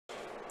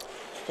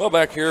Well,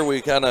 back here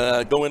we kind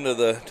of go into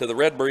the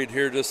red breed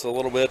here just a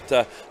little bit.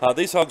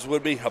 These hogs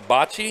would be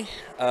hibachi.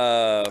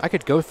 I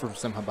could go for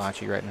some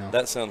hibachi right now.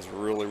 That sounds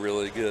really,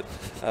 really good.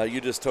 You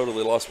just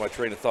totally lost my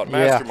train of thought.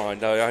 Yeah.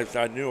 Mastermind,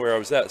 I knew where I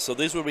was at. So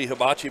these would be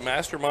hibachi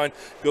Mastermind.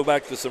 Go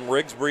back to some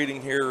Riggs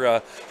breeding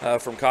here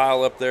from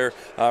Kyle up there.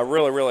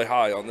 Really, really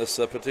high on this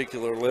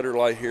particular litter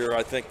light here.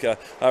 I think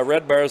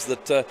red bears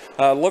that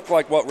look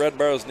like what red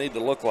bears need to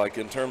look like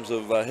in terms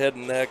of head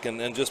and neck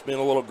and just being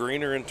a little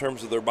greener in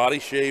terms of their body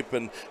shape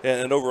and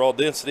overall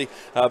density,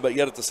 but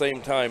yet at the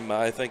same time,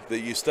 I think that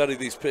you study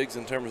these pigs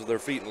in terms of their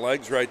feet and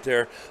legs right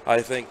there.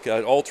 I think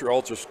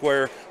ultra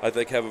square, I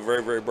think have a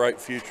very, very bright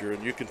future,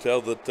 and you can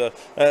tell that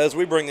as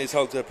we bring these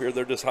hogs up here,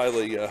 they're just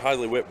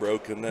highly whip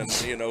broke, and then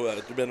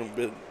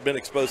been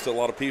exposed to a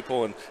lot of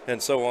people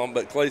and so on.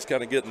 But Clay's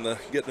kind of getting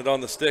it on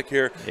the stick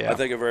here. Yeah. I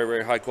think a very,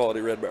 very high quality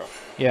red barrel.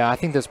 Yeah, I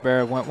think this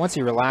bear, once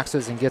he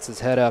relaxes and gets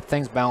his head up,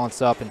 things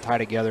balance up and tie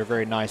together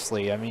very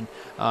nicely. I mean,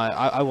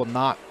 I will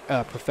not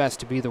profess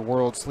to be the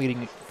world's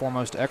leading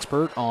foremost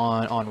expert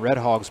on red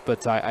hogs,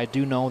 but I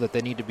do know that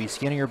they need to be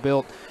skinnier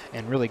built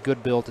and really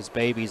good built as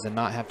babies and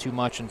not have too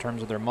much in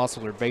terms of their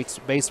muscle or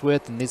base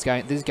width. And these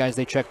guys,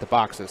 they check the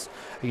boxes.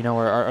 You know,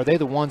 are they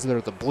the ones that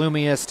are the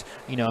bloomiest,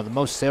 you know, the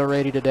most sale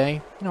ready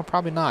today? You know,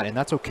 probably not, and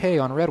that's okay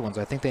on red ones.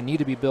 I think they need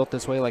to be built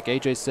this way, like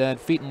AJ said,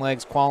 feet and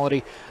legs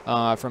quality.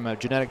 From a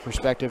genetic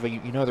perspective,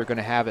 you know they're going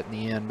to have it in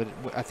the end,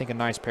 but I think a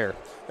nice pair.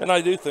 And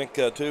I do think,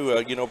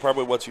 too,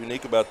 probably what's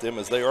unique about them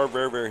is they are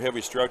very, very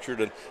heavy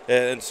structured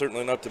and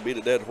certainly not to beat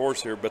a dead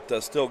horse here,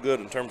 but still good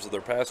in terms of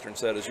their pastern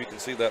set. As you can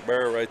see that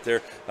bear right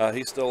there,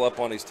 he's still up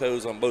on his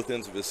toes on both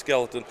ends of his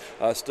skeleton,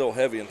 still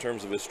heavy in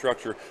terms of his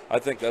structure. I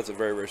think that's a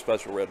very, very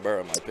special red bear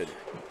in my opinion.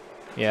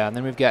 Yeah, and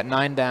then we've got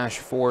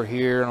 9-4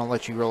 here, and I'll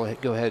let you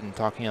go ahead and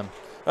talk him.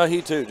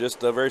 He too,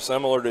 just very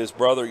similar to his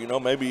brother,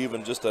 maybe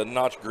even just a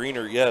notch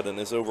greener yet in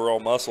his overall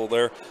muscle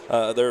there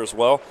as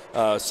well.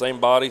 Same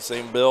body,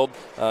 same build,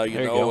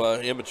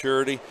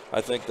 immaturity.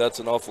 I think that's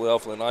an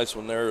awfully nice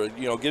one there.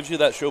 Gives you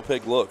that show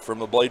pig look from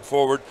the blade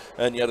forward,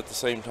 and yet at the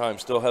same time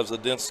still has a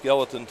dense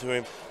skeleton to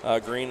him,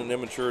 green and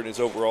immature in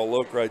his overall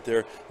look right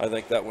there. I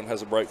think that one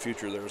has a bright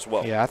future there as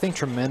well. Yeah, I think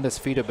tremendous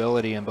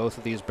feedability in both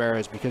of these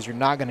bears because you're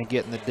not going to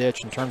get in the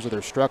ditch in terms of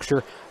their structure.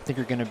 I think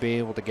you're going to be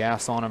able to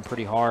gas on them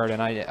pretty hard,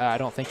 and I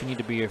don't think you need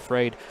to be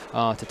afraid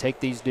to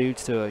take these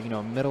dudes to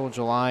middle of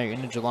July or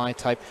end of July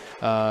type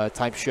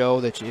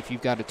show. That if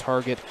you've got a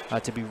target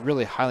to be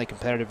really highly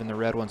competitive in the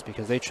red ones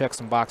because they check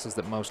some boxes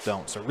that most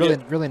don't. So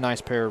really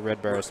nice pair of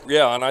red bears.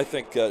 Yeah, and I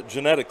think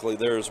genetically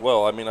there as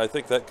well. I mean, I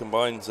think that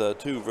combines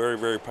two very,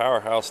 very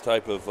powerhouse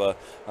type of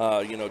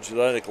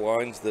genetic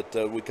lines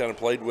that we kind of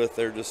played with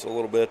there just a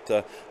little bit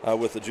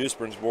with the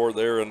Juiceburns board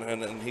there,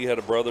 and he had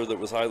a brother that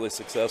was highly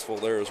successful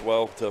there as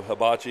well to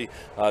Hibachi,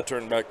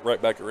 turned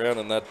right back around,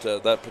 and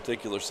that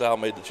particular sow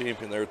made the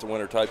champion there at the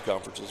Winter Type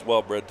Conference as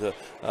well, bred to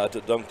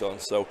Dunked On.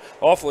 So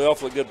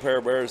awfully good pair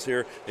of bears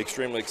here.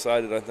 Extremely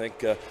excited. I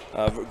think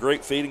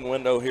great feeding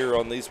window here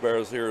on these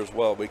bears here as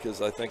well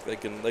because I think they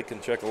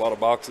can check a lot of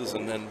boxes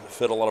and then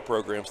fit a lot of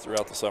programs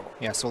throughout the summer.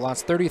 Yeah, so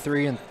lots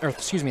 35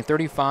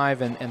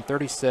 and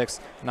 36,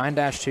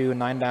 9-2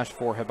 and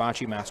 9-4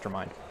 Hibachi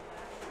Mastermind.